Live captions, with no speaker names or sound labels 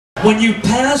When you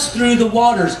pass through the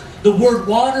waters, the word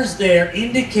waters there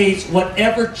indicates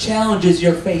whatever challenges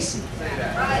you're facing.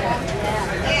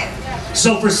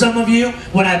 So for some of you,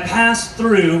 when I pass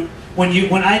through,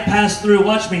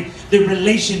 watch me, the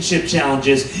relationship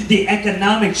challenges, the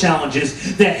economic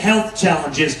challenges, the health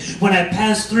challenges, when I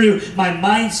pass through my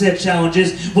mindset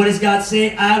challenges, what does God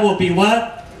say? I will be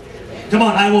what? Come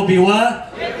on, I will be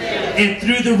what? And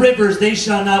through the rivers they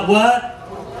shall not what?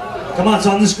 Come on, it's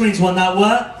on the screens, will not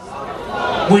what?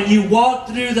 When you walk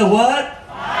through the what?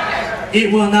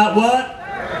 It will not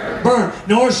what? Burn.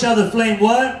 Nor shall the flame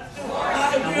what?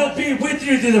 I will be with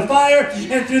you through the fire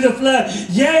and through the flood.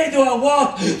 Yea, though I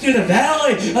walk through the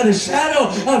valley of the shadow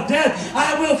of death,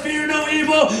 I will fear no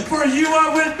evil, for you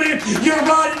are with me. Your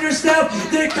rod and your staff,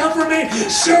 they comfort me.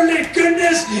 Surely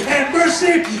goodness and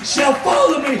mercy shall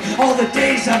follow me all the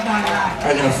days of my life.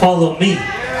 Are going to follow me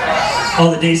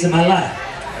all the days of my life.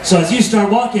 So as you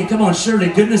start walking, come on, surely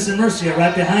goodness and mercy are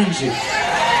right behind you.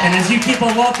 And as you keep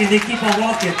on walking, they keep on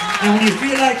walking. And when you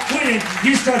feel like quitting,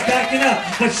 you start backing up.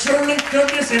 But surely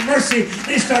goodness and mercy,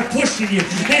 they start pushing you.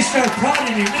 They start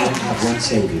prodding you. No. You have one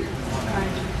Savior.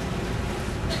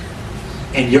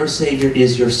 And your Savior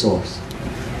is your source.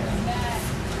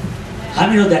 How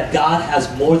many know that God has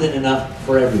more than enough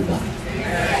for everybody?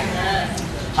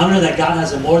 How many know that God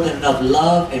has more than enough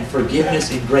love and forgiveness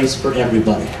and grace for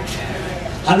everybody?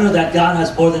 How many know that God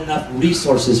has more than enough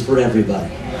resources for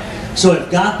everybody? So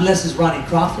if God blesses Ronnie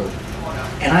Crawford,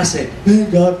 and I say, man,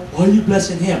 God, why are you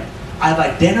blessing him? I've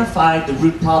identified the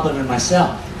root problem in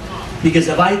myself. Because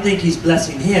if I think he's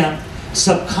blessing him,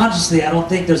 subconsciously I don't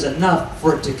think there's enough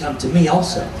for it to come to me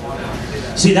also.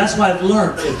 See, that's why I've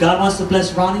learned, if God wants to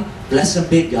bless Ronnie, bless him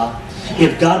big, God.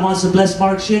 If God wants to bless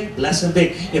Mark Schick, bless him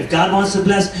big. If God wants to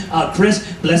bless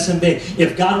Chris, bless him big.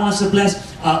 If God wants to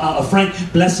bless Frank,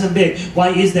 bless him big. Why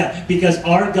is that? Because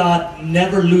our God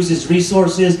never loses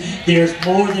resources. There's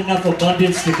more than enough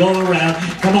abundance to go around.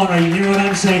 Come on, are you hearing what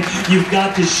I'm saying? You've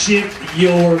got to shift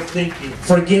your thinking.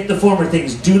 Forget the former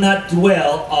things. Do not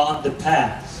dwell on the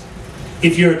past.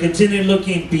 If you're continually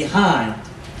looking behind,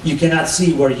 you cannot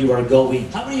see where you are going.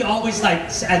 How many of you always, like,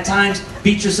 at times,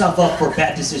 beat yourself up for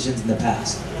bad decisions in the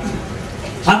past?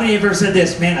 How many of you ever said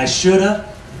this, man, I shoulda?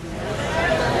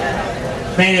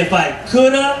 Man, if I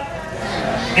coulda?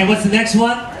 And what's the next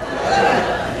one?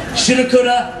 Shoulda,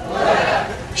 coulda?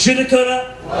 Shoulda,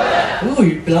 coulda? Ooh,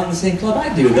 you belong in the same club I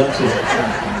do, don't you?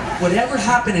 Whatever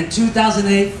happened in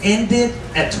 2008 ended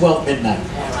at 12 midnight.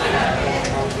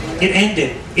 It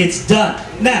ended. It's done.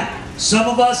 Now, some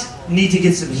of us need to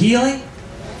get some healing.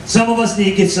 Some of us need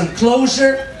to get some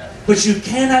closure. But you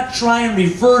cannot try and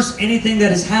reverse anything that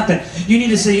has happened. You need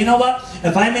to say, you know what?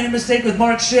 If I made a mistake with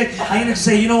Mark Schick, I need to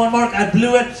say, you know what, Mark? I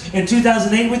blew it in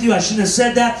 2008 with you. I shouldn't have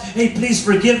said that. Hey, please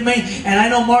forgive me. And I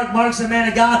know Mark's a man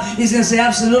of God. He's going to say,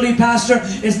 absolutely, Pastor.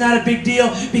 It's not a big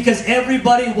deal, because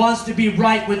everybody wants to be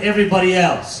right with everybody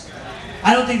else.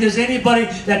 I don't think there's anybody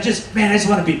that just, man, I just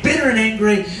want to be bitter and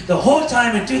angry the whole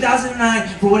time in 2009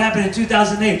 for what happened in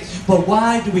 2008. But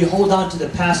why do we hold on to the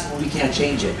past when we can't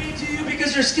change it?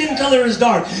 Because your skin color is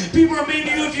dark. People are mean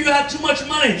to you if you have too much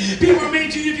money. People are mean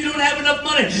to you if you don't have enough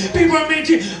money. People are mean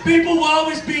to you. People will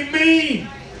always be mean.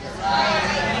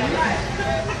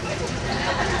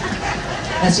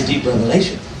 That's a deep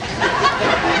revelation.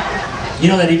 You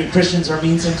know that even Christians are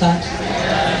mean sometimes?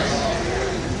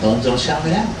 Don't shout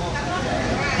it out.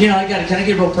 You know, can I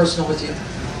get real personal with you?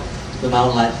 With my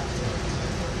own life.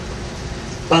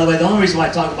 By the way, the only reason why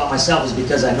I talk about myself is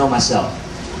because I know myself.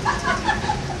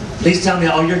 Please tell me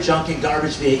all your junk and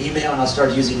garbage via email, and I'll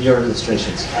start using your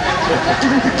illustrations.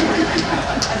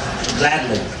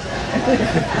 Gladly.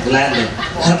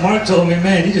 Gladly. Mark told me,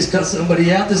 man, he just cut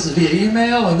somebody out. This is via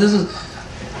email, and this is...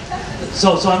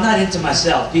 So I'm not into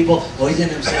myself. People, oh, he's in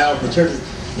himself. The church,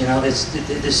 you know, it's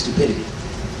stupidity.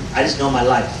 I just know my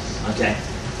life, okay?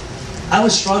 I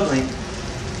was struggling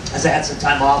as I had some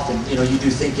time off, and, you know, you do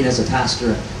thinking as a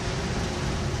pastor.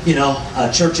 You know,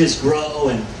 churches grow,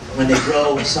 and when they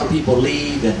grow, some people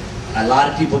leave, and a lot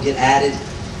of people get added,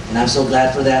 and I'm so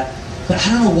glad for that. But I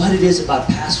don't know what it is about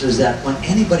pastors that when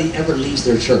anybody ever leaves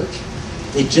their church,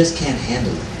 they just can't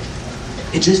handle it.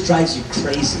 It just drives you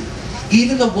crazy.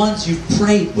 Even the ones you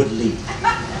prayed would leave.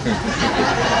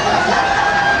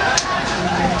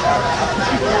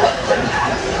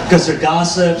 Because they're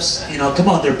gossips, you know, come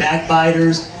on, they're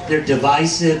backbiters, they're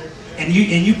divisive, and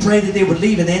you pray that they would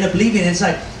leave, and they end up leaving, and it's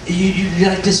like, you're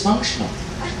like dysfunctional.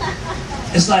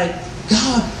 It's like,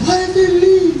 God, why did they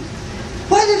leave?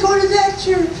 Why did they go to that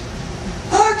church?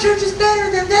 Our church is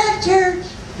better than that church.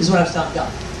 This is what I was telling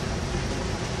God.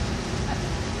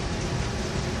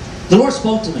 The Lord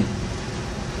spoke to me.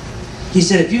 He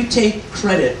said, if you take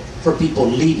credit for people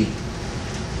leaving,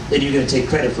 then you're going to take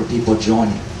credit for people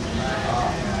joining.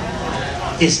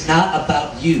 It's not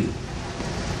about you,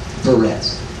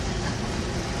 Perez.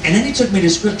 And then he took me to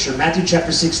scripture, Matthew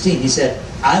chapter 16. He said,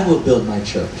 I will build my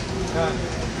church,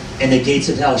 and the gates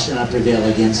of hell shall not prevail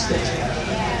against it.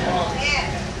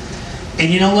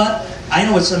 And you know what? I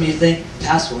know what some of you think,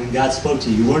 Pastor, when God spoke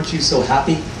to you, weren't you so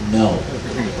happy? No.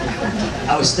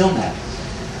 I was still mad.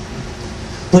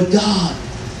 But God,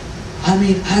 I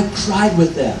mean, I cried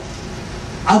with them.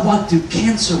 I walked through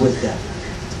cancer with them.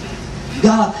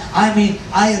 God, I mean,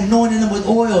 I anointed them with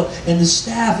oil and the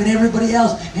staff and everybody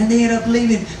else, and they ended up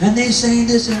leaving, and they saying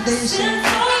this and they saying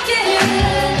that.